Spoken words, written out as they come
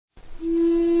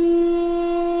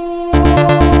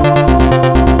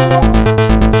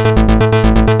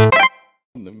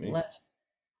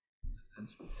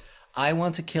I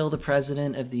want to kill the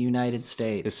president of the United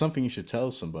States. It's something you should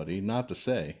tell somebody not to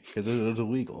say because it's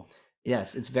illegal.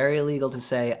 Yes, it's very illegal to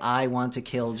say, I want to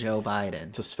kill Joe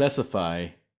Biden. To specify,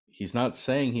 he's not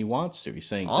saying he wants to. He's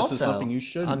saying also, this is something you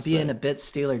shouldn't say. I'm being a bit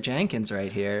Steeler Jenkins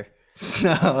right here.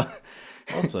 So...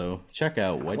 Also, check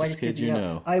out Whitest Kids You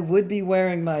Know. I would be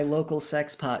wearing my local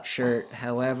sex pot shirt.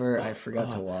 However, I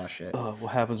forgot to wash it.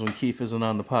 What happens when Keith isn't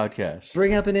on the podcast?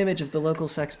 Bring up an image of the local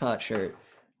sex pot shirt.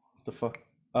 The fuck?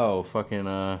 Oh, fucking,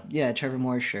 Yeah, Trevor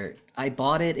Moore's shirt. I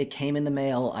bought it. It came in the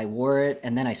mail. I wore it,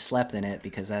 and then I slept in it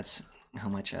because that's how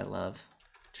much I love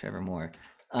Trevor Moore.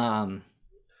 It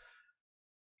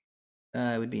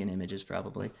would be in images,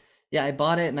 probably. Yeah, I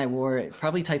bought it and I wore it.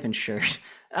 Probably type in shirt.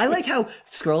 I like how,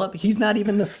 scroll up, he's not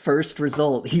even the first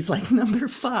result. He's like number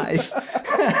 5.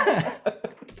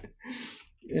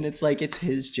 And it's like, it's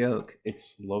his joke.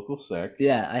 It's local sex.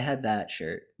 Yeah, I had that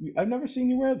shirt. I've never seen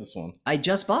you wear this one. I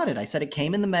just bought it. I said it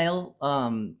came in the mail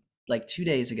like 2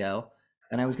 days ago.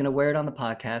 And I was going to wear it on the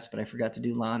podcast, but I forgot to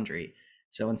do laundry.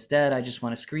 So instead, I just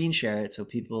want to screen share it so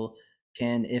people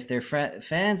can, if they're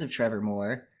fans of Trevor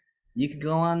Moore, you could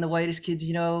go on the Whitest Kids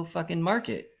You Know fucking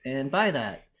market and buy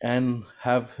that. And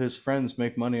have his friends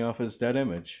make money off his dead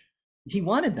image. He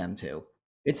wanted them to.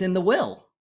 It's in the will.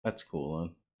 That's cool, huh?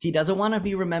 He doesn't want to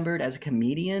be remembered as a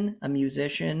comedian, a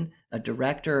musician, a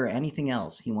director, or anything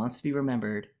else. He wants to be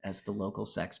remembered as the local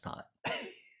sex pot.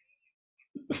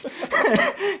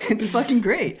 It's fucking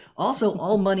great. Also,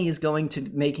 all money is going to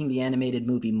making the animated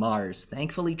movie Mars.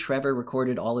 Thankfully, Trevor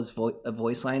recorded all his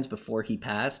voice lines before he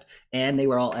passed, and they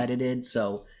were all edited,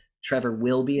 so Trevor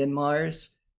will be in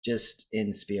Mars, just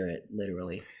in spirit,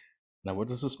 literally. Now, what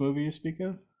is this movie you speak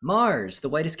of? Mars, the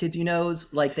Whitest Kids You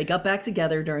Know's, like, they got back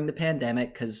together during the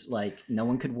pandemic because, like, no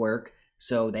one could work,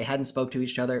 so they hadn't spoke to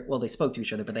each other. Well, they spoke to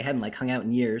each other, but they hadn't, like, hung out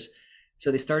in years.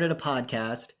 So they started a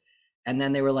podcast, and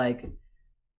then they were like,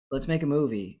 let's make a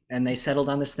movie. And they settled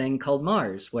on this thing called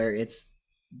Mars, where it's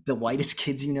the Whitest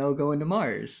Kids You Know going to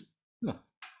Mars. Huh.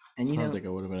 And you Sounds know, like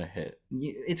it would have been a hit.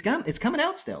 It's coming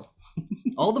out still.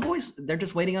 All the boys, they're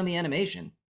just waiting on the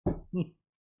animation.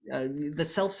 The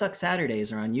Self-Suck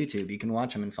Saturdays are on YouTube. You can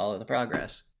watch them and follow the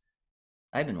progress.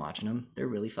 I've been watching them. They're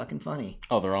really fucking funny.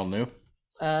 Oh, they're all new?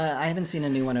 I haven't seen a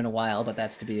new one in a while, but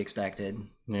that's to be expected.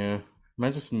 Yeah.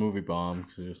 Imagine if the movie bombed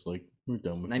because it's just like, we're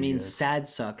done with it. I mean, Sad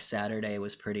Suck Saturday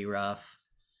was pretty rough.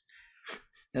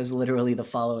 That was literally the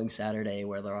following Saturday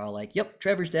where they're all like, yep,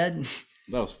 Trevor's dead.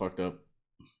 That was fucked up.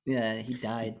 Yeah, he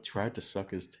died. He tried to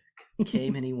suck his dick.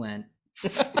 Came and he went.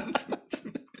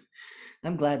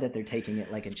 I'm glad that they're taking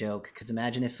it like a joke, because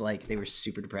imagine if like they were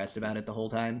super depressed about it the whole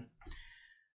time.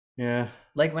 Yeah.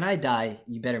 Like when I die,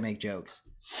 you better make jokes.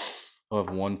 We'll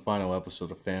have one final episode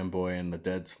of Fanboy and the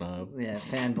Dead Snob. Yeah,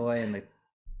 Fanboy and the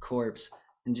corpse.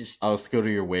 And just I'll just go to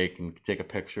your wake and take a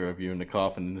picture of you in the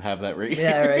coffin and have that right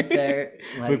yeah, right there.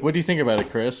 Like, what do you think about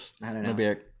it, Chris? I don't know. I'll be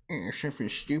like, something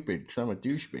stupid because I'm a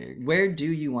douchebag. Where do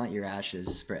you want your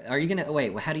ashes spread? Are you gonna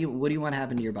wait? What do you want to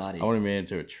happen to your body? I want to be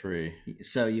into a tree.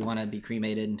 So you want to be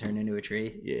cremated and turned into a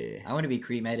tree? Yeah. I want to be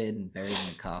cremated and buried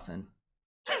in a coffin.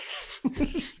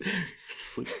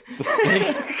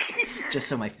 Just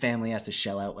so my family has to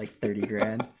shell out like 30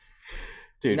 grand.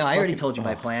 Dude, no, I already told you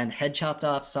my plan. Head chopped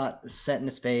off, set into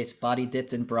space, body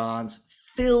dipped in bronze,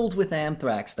 filled with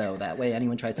anthrax, though. That way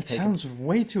anyone tries to take it. Sounds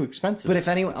way too expensive. But if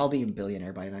anyone, I'll be a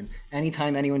billionaire by then.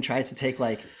 Anytime anyone tries to take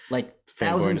like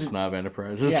thousands of Snob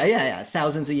Enterprises. Yeah.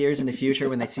 Thousands of years in the future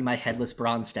when they see my headless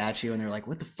bronze statue and they're like,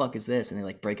 what the fuck is this? And they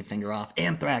like break a finger off.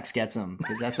 Anthrax gets them.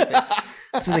 Because that's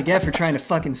what they get for trying to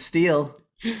fucking steal.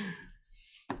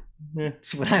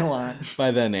 That's what I want. By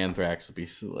then, anthrax will be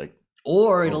like...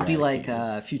 Or it'll be like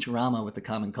Futurama with the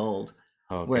common cold,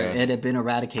 where it had been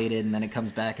eradicated and then it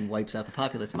comes back and wipes out the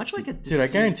populace. Much like a disease. Dude,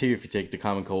 I guarantee you if you take the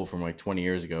common cold from like 20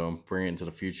 years ago and bring it into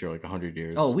the future like 100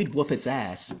 years. Oh, we'd whoop its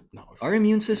ass. No, our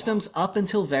immune systems, up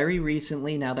until very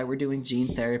recently, now that we're doing gene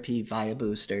therapy via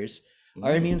boosters,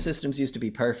 our immune systems used to be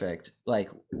perfect.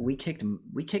 Like, we kicked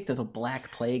the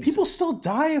Black Plague. People still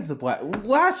die of the Black...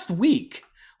 Last week,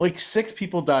 like 6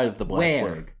 people died of the Black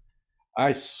Plague.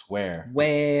 I swear.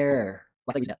 Where?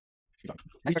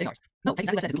 No,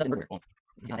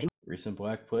 recent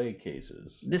Black Plague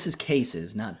cases. This is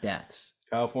cases, not deaths.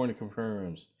 California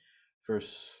confirms.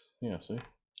 First, see?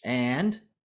 And?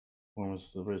 What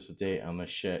was the date on this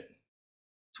shit?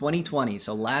 2020,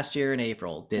 so last year in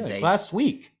April. Last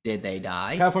week. Did they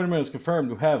die? California man is confirmed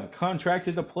to have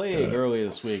contracted the plague earlier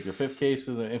this week. The 5th case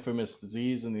of the infamous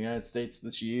disease in the United States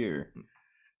this year.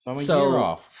 So I'm a year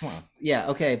off. Come on. Yeah,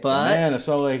 okay, but... Man, it's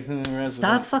all like...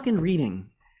 Stop fucking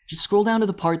reading. Just scroll down to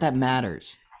the part that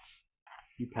matters.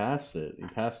 You passed it. You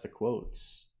passed the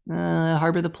quotes.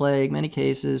 Harbor the plague, many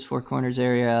cases, Four Corners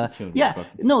area. It's gonna be Yeah,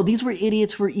 fucking- no, these were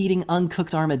idiots who were eating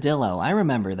uncooked armadillo. I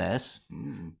remember this.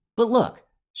 But look,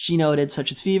 she noted,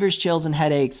 such as fevers, chills, and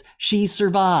headaches, she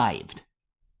survived.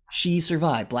 She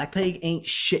survived. Black plague ain't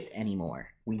shit anymore.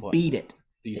 We beat it.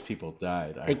 These people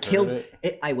died. It killed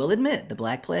it. I will admit, the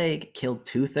Black Plague killed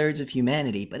 2/3 of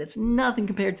humanity, but it's nothing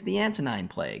compared to the Antonine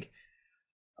Plague.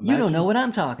 You don't know what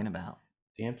I'm talking about.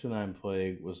 The Antonine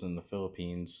Plague was in the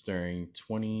Philippines during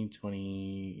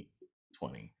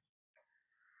 2020.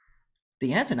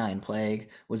 The Antonine Plague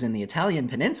was in the Italian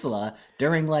peninsula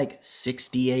during like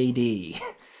 60 AD.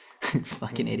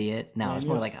 Fucking idiot. No, it's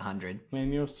more like 100.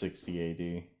 Man, you're 60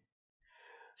 AD.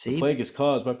 See? The plague is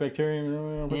caused by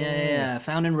bacteria. Yeah,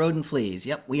 found in rodent fleas.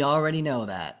 Yep, we already know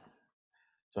that.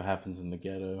 That's what happens in the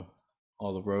ghetto.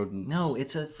 All the rodents. No,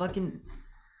 it's a fucking...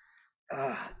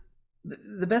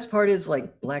 the best part is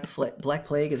like Black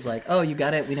Plague is like, oh, you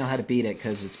got it. We know how to beat it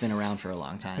because it's been around for a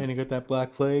long time. And you got that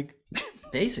Black Plague?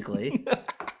 Basically.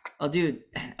 Oh, dude.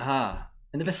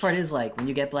 And the best part is like when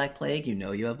you get Black Plague, you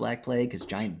know you have Black Plague because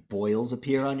giant boils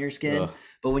appear on your skin. Ugh.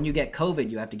 But when you get COVID,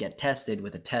 you have to get tested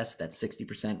with a test that's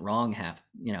 60% wrong half,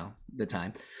 the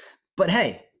time. But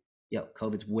hey,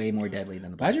 COVID's way more deadly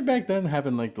than the plague. Imagine back then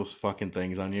having like those fucking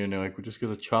things on you and they're like, we're just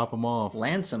going to chop them off.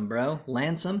 Lance them, bro.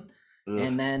 Lance them.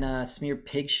 And then smear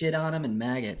pig shit on them and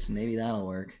maggots. And maybe that'll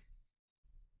work.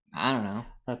 I don't know.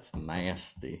 That's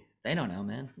nasty. They don't know,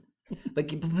 man. But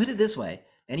put it this way.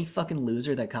 Any fucking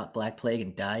loser that caught Black Plague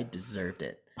and died deserved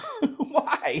it.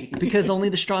 Why? Because only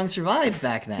the strong survived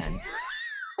back then.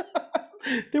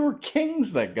 There were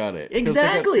kings that got it.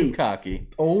 Exactly. They got too cocky.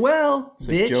 Oh well, it's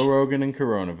like Joe Rogan and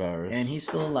coronavirus. And he's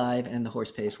still alive, and the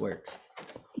horse paste works.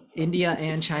 India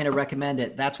and China recommend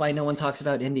it. That's why no one talks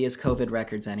about India's COVID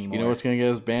records anymore. You know what's going to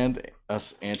get us banned?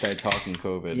 Us anti-talking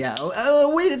COVID. Yeah.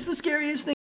 Oh, wait, it's the scariest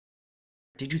thing.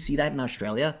 Did you see that in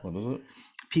Australia? What is it?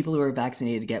 People who are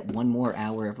vaccinated get 1 more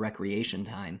hour of recreation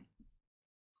time.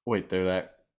 Wait, they're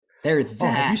that... They're that... Oh,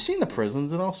 have you seen the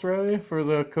prisons in Australia for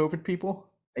the COVID people?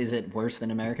 Is it worse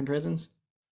than American prisons?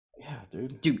 Yeah,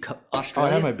 dude. Dude,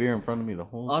 Australia... I had my beer in front of me the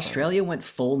whole time. Australia went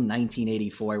full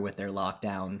 1984 with their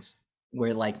lockdowns,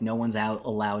 where, like, no one's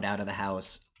allowed out of the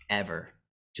house ever.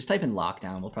 Just type in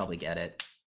lockdown, we'll probably get it.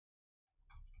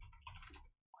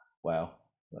 Wow.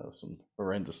 That was some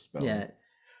horrendous spelling. Yeah.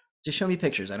 Just show me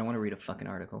pictures. I don't want to read a fucking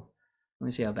article. Let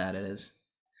me see how bad it is.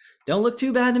 Don't look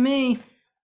too bad to me.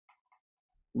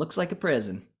 Looks like a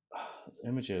prison.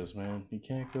 Images, man. You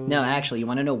can't go... No, actually, you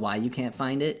want to know why you can't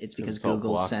find it? It's because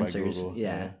Google censors. Google.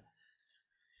 Yeah.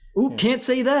 Oop, can't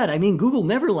say that. I mean, Google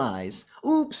never lies.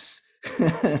 Oops.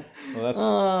 Well,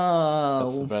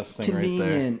 that's the best thing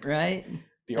convenient, right?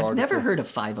 I've never heard of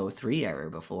 503 error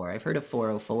before. I've heard of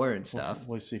 404 and stuff.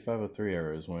 Well, see, 503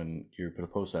 error is when you put a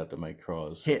post out that might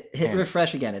cause... Hit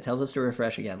refresh again. It tells us to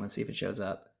refresh again. Let's see if it shows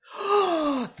up.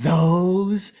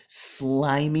 Those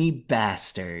slimy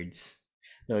bastards.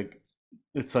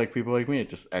 It's like people like me. It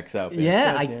just X out.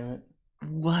 Yeah,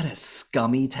 what a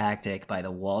scummy tactic by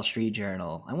the Wall Street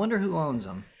Journal. I wonder who owns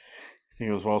them. You think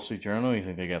it was Wall Street Journal? Or you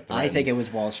think they got threatened? I think it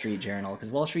was Wall Street Journal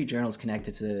because Wall Street Journal is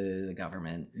connected to the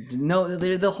government. No,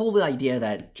 the whole idea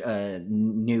that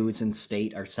news and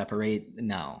state are separate.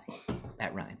 No,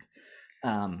 that rhymed.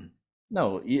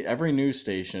 No, every news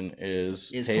station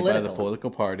is paid political by the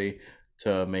political party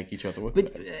to make each other look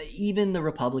But even the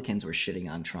Republicans were shitting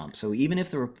on Trump. So even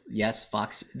if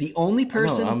Fox, the only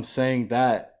person... No, I'm saying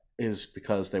that is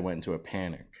because they went into a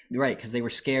panic. Right, because they were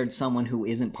scared someone who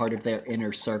isn't part of their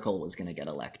inner circle was going to get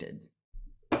elected.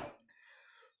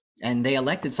 And they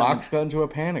elected someone... Fox got into a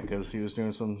panic because he was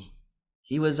doing some...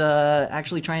 He was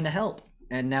actually trying to help.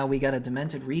 And now we got a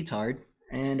demented retard.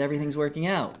 And everything's working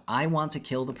out. I want to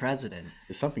kill the president.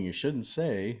 It's something you shouldn't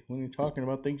say when you're talking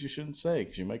about things you shouldn't say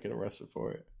because you might get arrested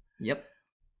for it. Yep.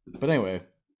 But anyway,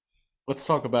 let's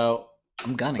talk about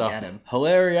I'm gonna get him.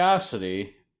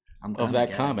 Hilariosity of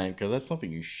that comment because that's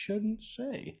something you shouldn't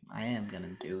say. I am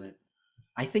gonna do it.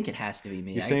 I think it has to be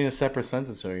me. You're saying a separate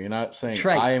sentence, or you're not saying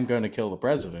Trey, I am going to kill the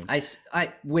president.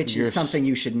 Which is something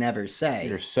you should never say.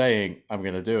 You're saying I'm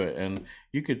going to do it, and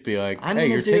you could be like, "Hey,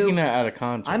 you're taking that out of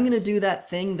context." I'm going to do that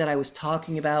thing that I was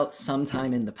talking about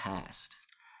sometime in the past.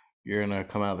 You're going to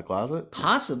come out of the closet?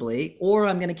 Possibly, or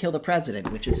I'm going to kill the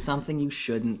president, which is something you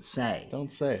shouldn't say.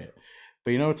 Don't say it.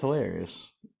 But you know what's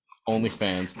hilarious?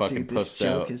 OnlyFans fucking pussed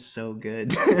out. This joke is so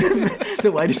good.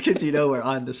 The whitest kids you know were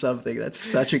onto something. That's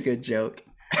such a good joke.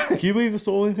 Can you believe this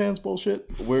OnlyFans bullshit?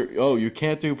 You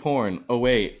can't do porn. Oh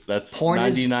wait, that's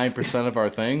 99% of our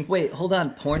thing. Wait, hold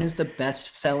on. Porn is the best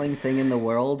selling thing in the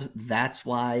world. That's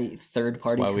why third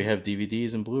party. That's why we have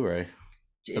DVDs and Blu-ray.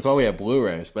 That's why we have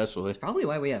Blu-ray, especially. It's probably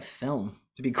why we have film,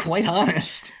 to be quite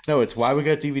honest. No, it's why we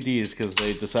got DVDs, because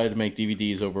they decided to make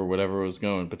DVDs over whatever was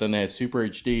going. But then they had Super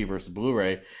HD versus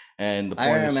Blu-ray, and the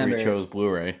porn industry chose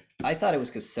Blu-ray. I thought it was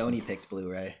because Sony picked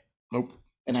Blu-ray. Nope.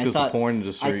 And it's because the porn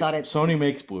industry. Sony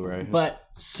makes Blu-ray. But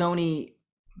Sony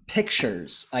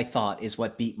Pictures, I thought, is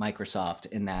what beat Microsoft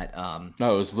in that.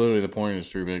 No, it was literally the porn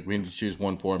industry. Like, we need to choose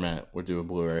one format. We'll do a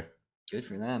Blu-ray. Good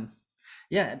for them.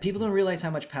 Yeah, people don't realize how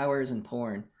much power is in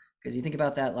porn. Because you think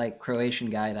about that, like, Croatian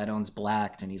guy that owns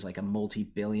Blacked, and he's like a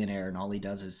multi-billionaire, and all he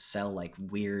does is sell like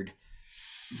weird,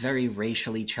 very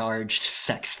racially charged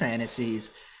sex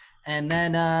fantasies. And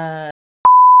then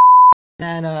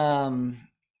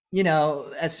you know,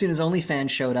 as soon as OnlyFans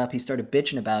showed up, he started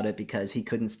bitching about it because he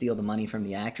couldn't steal the money from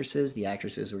the actresses. The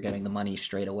actresses were getting the money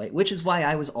straight away, which is why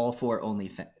I was all for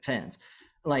OnlyFans.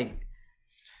 Like,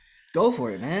 go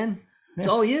for it, man. It's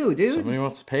all you, dude. Somebody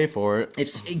wants to pay for it.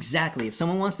 Exactly. If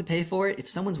someone wants to pay for it, if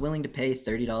someone's willing to pay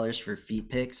 $30 for feet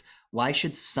pics, why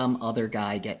should some other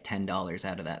guy get $10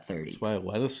 out of that $30? That's why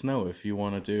let us know if you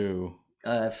want to do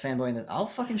fanboy. I'll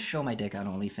fucking show my dick on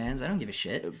OnlyFans. I don't give a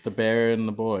shit. The bear and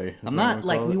the boy. I'm not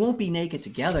like, we won't be naked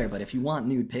together, but if you want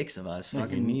nude pics of us,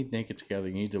 fucking. You need naked together.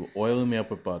 You need to oil me up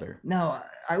with butter. No,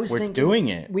 I was thinking. We're doing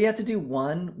it. We have to do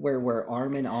one where we're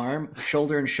arm in arm,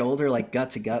 shoulder in shoulder, like gut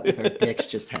to gut with our dicks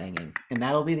just hanging. And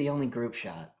that'll be the only group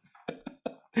shot.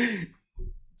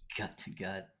 Gut to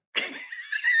gut.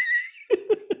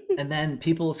 And then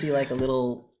people will see like a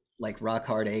little like rock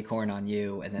hard acorn on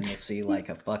you, and then they'll see like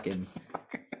a fucking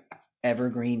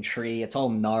evergreen tree. It's all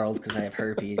gnarled because I have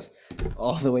herpes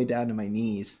all the way down to my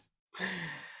knees.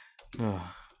 Oh,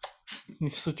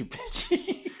 you're such a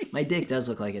bitch. My dick does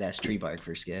look like it has tree bark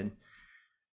for skin.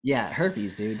 Yeah,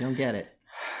 herpes, dude. Don't get it.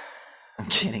 I'm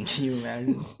kidding. Can you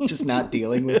imagine just not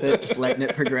dealing with it, just letting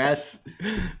it progress?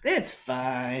 It's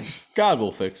fine. God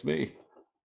will fix me.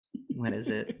 What is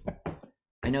it?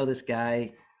 I know this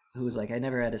guy who was like, I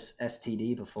never had a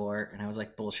STD before, and I was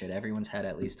like, bullshit, everyone's had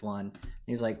at least one.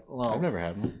 He was like, well, I've never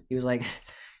had one. He was like,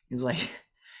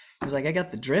 I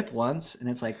got the drip once, and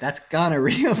it's like, that's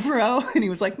gonorrhea, bro. And he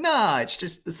was like, nah, it's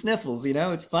just the sniffles, you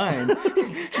know, it's fine.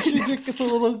 It just gets a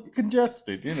little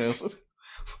congested, you know.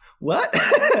 What?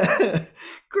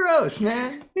 Gross,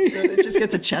 man. So it just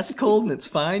gets a chest cold and it's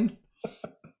fine.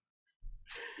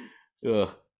 Ugh.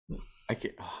 I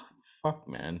can't. Oh, fuck,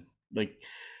 man. Like,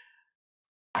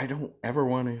 I don't ever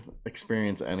want to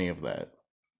experience any of that.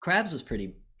 Crabs was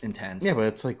pretty intense. Yeah, but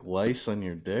it's like lice on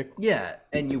your dick. Yeah,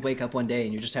 and you wake up one day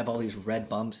and you just have all these red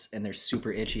bumps and they're super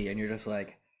itchy, and you're just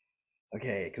like,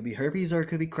 okay, it could be herpes or it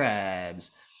could be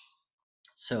crabs.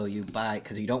 So you buy,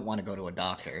 because you don't want to go to a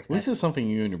doctor. This is something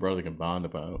you and your brother can bond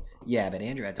about. Yeah, but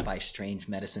Andrew had to buy strange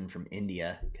medicine from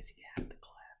India because he had the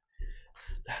clap.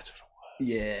 That's what it was.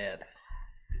 Yeah.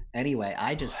 Anyway,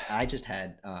 I just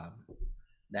had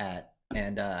that,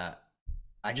 and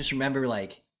I just remember,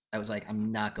 like, I was like,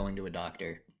 I'm not going to a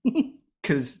doctor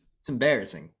because it's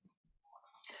embarrassing.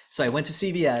 So I went to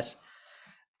CVS,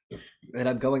 and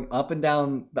I'm going up and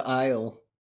down the aisle,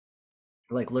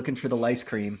 like looking for the lice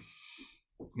cream,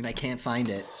 and I can't find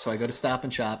it. So I go to Stop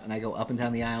and Shop, and I go up and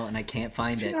down the aisle, and I can't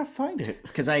find it. Did you not find it?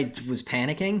 Because I was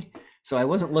panicking, so I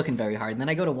wasn't looking very hard. And then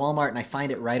I go to Walmart, and I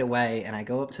find it right away, and I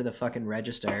go up to the fucking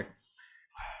register,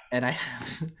 and I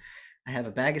have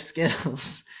a bag of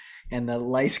Skittles and the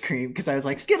lice cream, because I was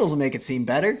like, Skittles will make it seem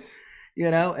better, you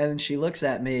know? And she looks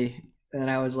at me, and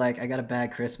I was like, I got a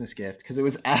bad Christmas gift, because it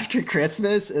was after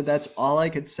Christmas, and that's all I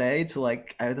could say to,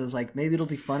 like, I was like, maybe it'll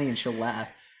be funny and she'll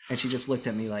laugh. And she just looked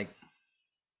at me like,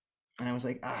 and I was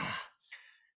like, at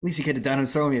least you could have done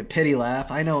was throwing me a pity laugh.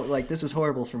 I know, like, this is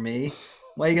horrible for me.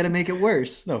 Why you gotta make it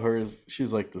worse? No,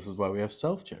 she's like, this is why we have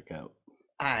self-checkout.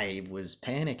 I was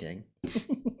panicking.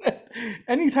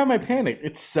 Anytime I panic,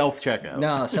 it's self-checkout.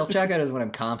 No, self-checkout is when I'm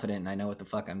confident and I know what the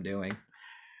fuck I'm doing.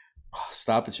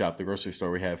 Stop and Shop, the grocery store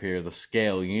we have here, the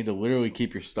scale, you need to literally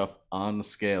keep your stuff on the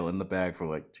scale in the bag for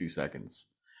like 2 seconds.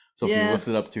 So if you lift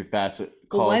it up too fast, it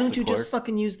calls well, why don't you clerk. just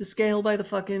fucking use the scale by the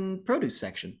fucking produce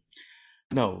section?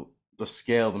 No, the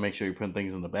scale to make sure you put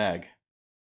things in the bag.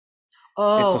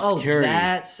 Oh,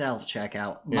 that self-checkout.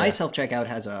 Yeah. My self-checkout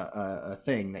has a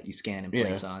thing that you scan and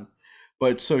place on.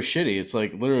 But it's so shitty. It's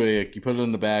like literally like you put it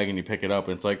in the bag and you pick it up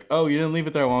and it's like, oh, you didn't leave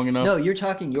it there long enough. No, you're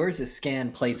talking, yours is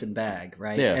scan, place, and bag,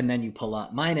 right? Yeah. And then you pull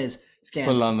up. Mine is scan.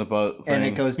 Put it on the boat thing. And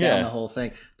it goes down the whole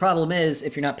thing. Problem is,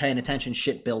 if you're not paying attention,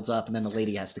 shit builds up and then the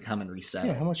lady has to come and reset.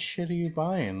 Yeah, how much shit are you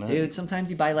buying? Dude,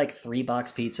 sometimes you buy like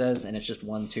 3-box pizzas and it's just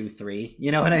 1, 2, 3.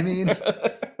 You know what I mean? That's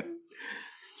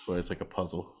why it's like a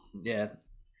puzzle. Yeah.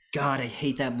 God, I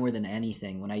hate that more than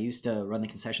anything. When I used to run the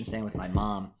concession stand with my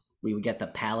mom, we would get the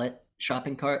pallet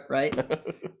shopping cart, right?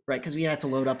 Right, because we had to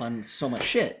load up on so much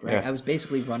shit, right? Yeah. I was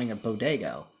basically running a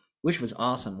bodega, which was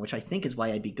awesome, which I think is why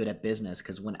I'd be good at business,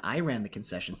 because when I ran the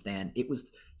concession stand, it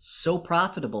was so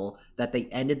profitable that they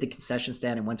ended the concession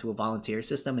stand and went to a volunteer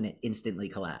system, and it instantly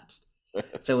collapsed.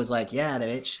 So it was like, yeah,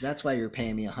 bitch, that's why you're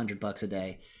paying me $100 a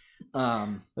day.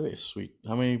 That'd be sweet.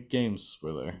 How many games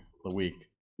were there a week?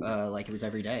 Like it was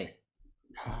every day.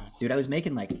 God. Dude, I was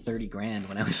making like 30 grand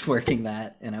when I was working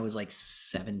that, and I was like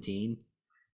 17.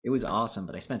 It was awesome,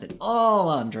 but I spent it all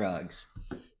on drugs.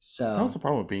 So That was the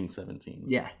problem with being 17.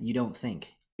 yeah, you don't think.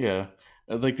 Yeah.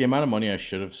 Like the amount of money I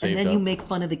should have saved And then up. you make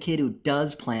fun of the kid who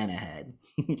does plan ahead.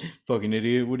 Fucking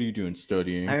idiot. What are you doing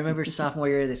studying? I remember sophomore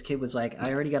year, this kid was like,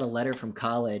 I already got a letter from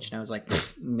college. And I was like,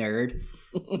 nerd.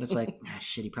 And it's like,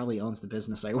 shit, he probably owns the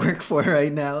business I work for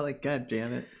right now. Like, God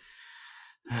damn it.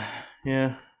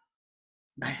 Yeah.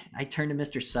 I turned to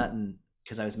Mr. Sutton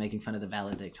because I was making fun of the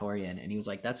valedictorian. And he was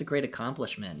like, that's a great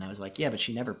accomplishment. And I was like, yeah, but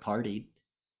she never partied.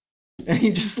 And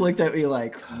he just looked at me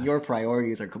like, your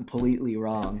priorities are completely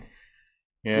wrong.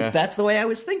 Yeah. Like, that's the way I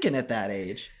was thinking at that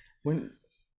age.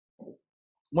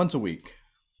 Once a week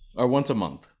or once a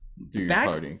month do your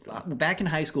partying. Back in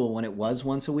high school, when it was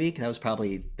once a week, that was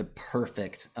probably the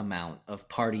perfect amount of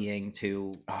partying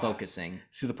to focusing.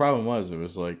 See, the problem was it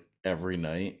was like every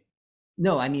night.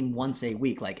 No, I mean once a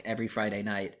week, like every Friday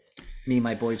night. Me and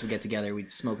my boys would get together.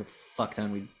 We'd smoke a fuck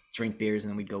ton. We'd drink beers,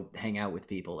 and then we'd go hang out with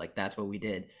people. Like that's what we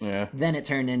did. Yeah. Then it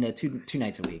turned into two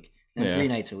nights a week, then 3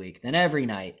 nights a week, then every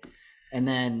night. And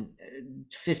then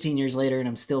 15 years later, and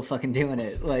I'm still fucking doing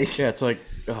it. Like, yeah, it's like,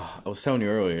 I was telling you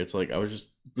earlier, it's like,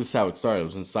 this is how it started. I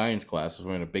was in science class, I was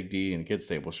wearing a Big D and a kid's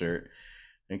table shirt.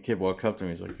 And a kid walks up to me,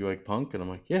 he's like, you like punk? And I'm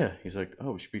like, yeah. He's like,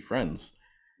 oh, we should be friends.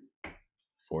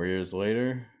 4 years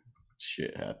later,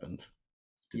 shit happened.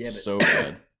 It's so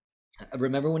bad. I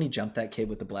remember when he jumped that kid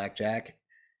with the blackjack?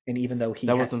 And even though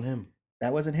that wasn't him.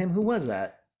 That wasn't him? Who was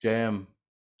that? JM.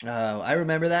 Oh, I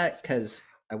remember that because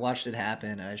I watched it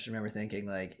happen. And I just remember thinking,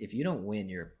 like, if you don't win,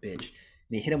 you're a bitch. And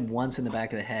he hit him once in the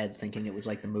back of the head, thinking it was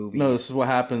like the movie. No, this is what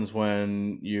happens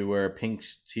when you wear a pink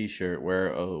t-shirt,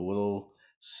 wear a little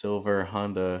silver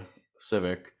Honda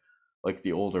Civic, like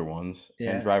the older ones,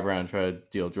 and drive around and try to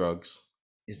deal drugs.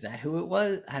 Is that who it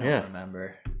was? I don't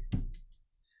remember.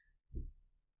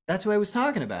 That's what I was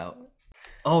talking about.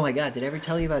 Oh my God, did I ever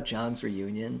tell you about John's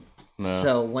reunion? No.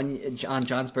 So on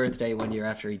John's birthday, 1 year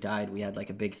after he died, we had like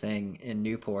a big thing in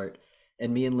Newport,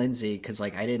 and me and Lindsay, because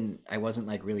like I wasn't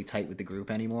like really tight with the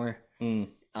group anymore. So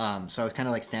I was kind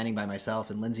of like standing by myself,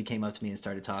 and Lindsay came up to me and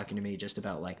started talking to me just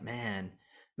about like, man,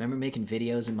 remember making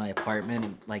videos in my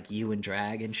apartment, like you and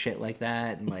drag and shit like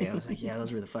that? And like I was like, yeah,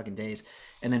 those were the fucking days.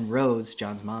 And then Rose,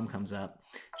 John's mom, comes up.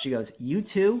 She goes, you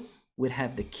two would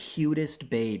have the cutest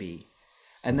baby.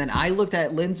 And then I looked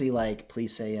at Lindsay like,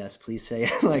 please say yes, please say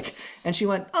yes. Like, and she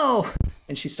went, oh,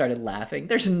 and she started laughing.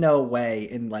 There's no way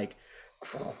in like,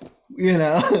 you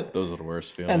know. Those are the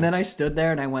worst feelings. And then I stood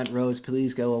there and I went, Rose,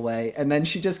 please go away. And then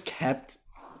she just kept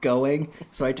going.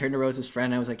 So I turned to Rose's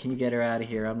friend. I was like, can you get her out of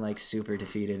here? I'm like super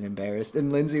defeated and embarrassed.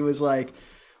 And Lindsay was like,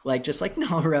 just like,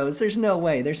 no, Rose, there's no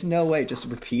way. There's no way. Just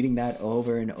repeating that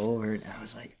over and over. And I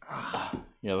was like,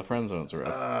 yeah, the friend zone's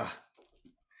rough.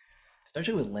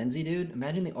 Especially with Lindsay, dude.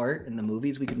 Imagine the art and the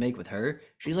movies we could make with her.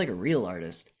 She's like a real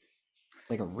artist.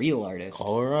 Like a real artist.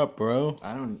 Call her up, bro.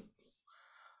 I don't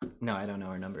know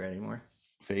her number anymore.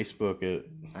 Facebook it.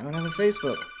 I don't have a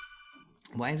Facebook.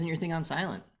 Why isn't your thing on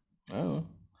silent? Oh.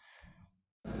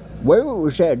 Well, it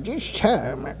was at this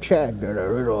time that Chad got a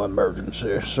little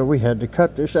emergency, so we had to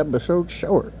cut this episode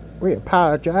short. We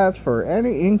apologize for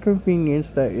any inconvenience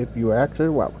that if you're actually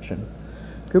watching.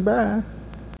 Goodbye.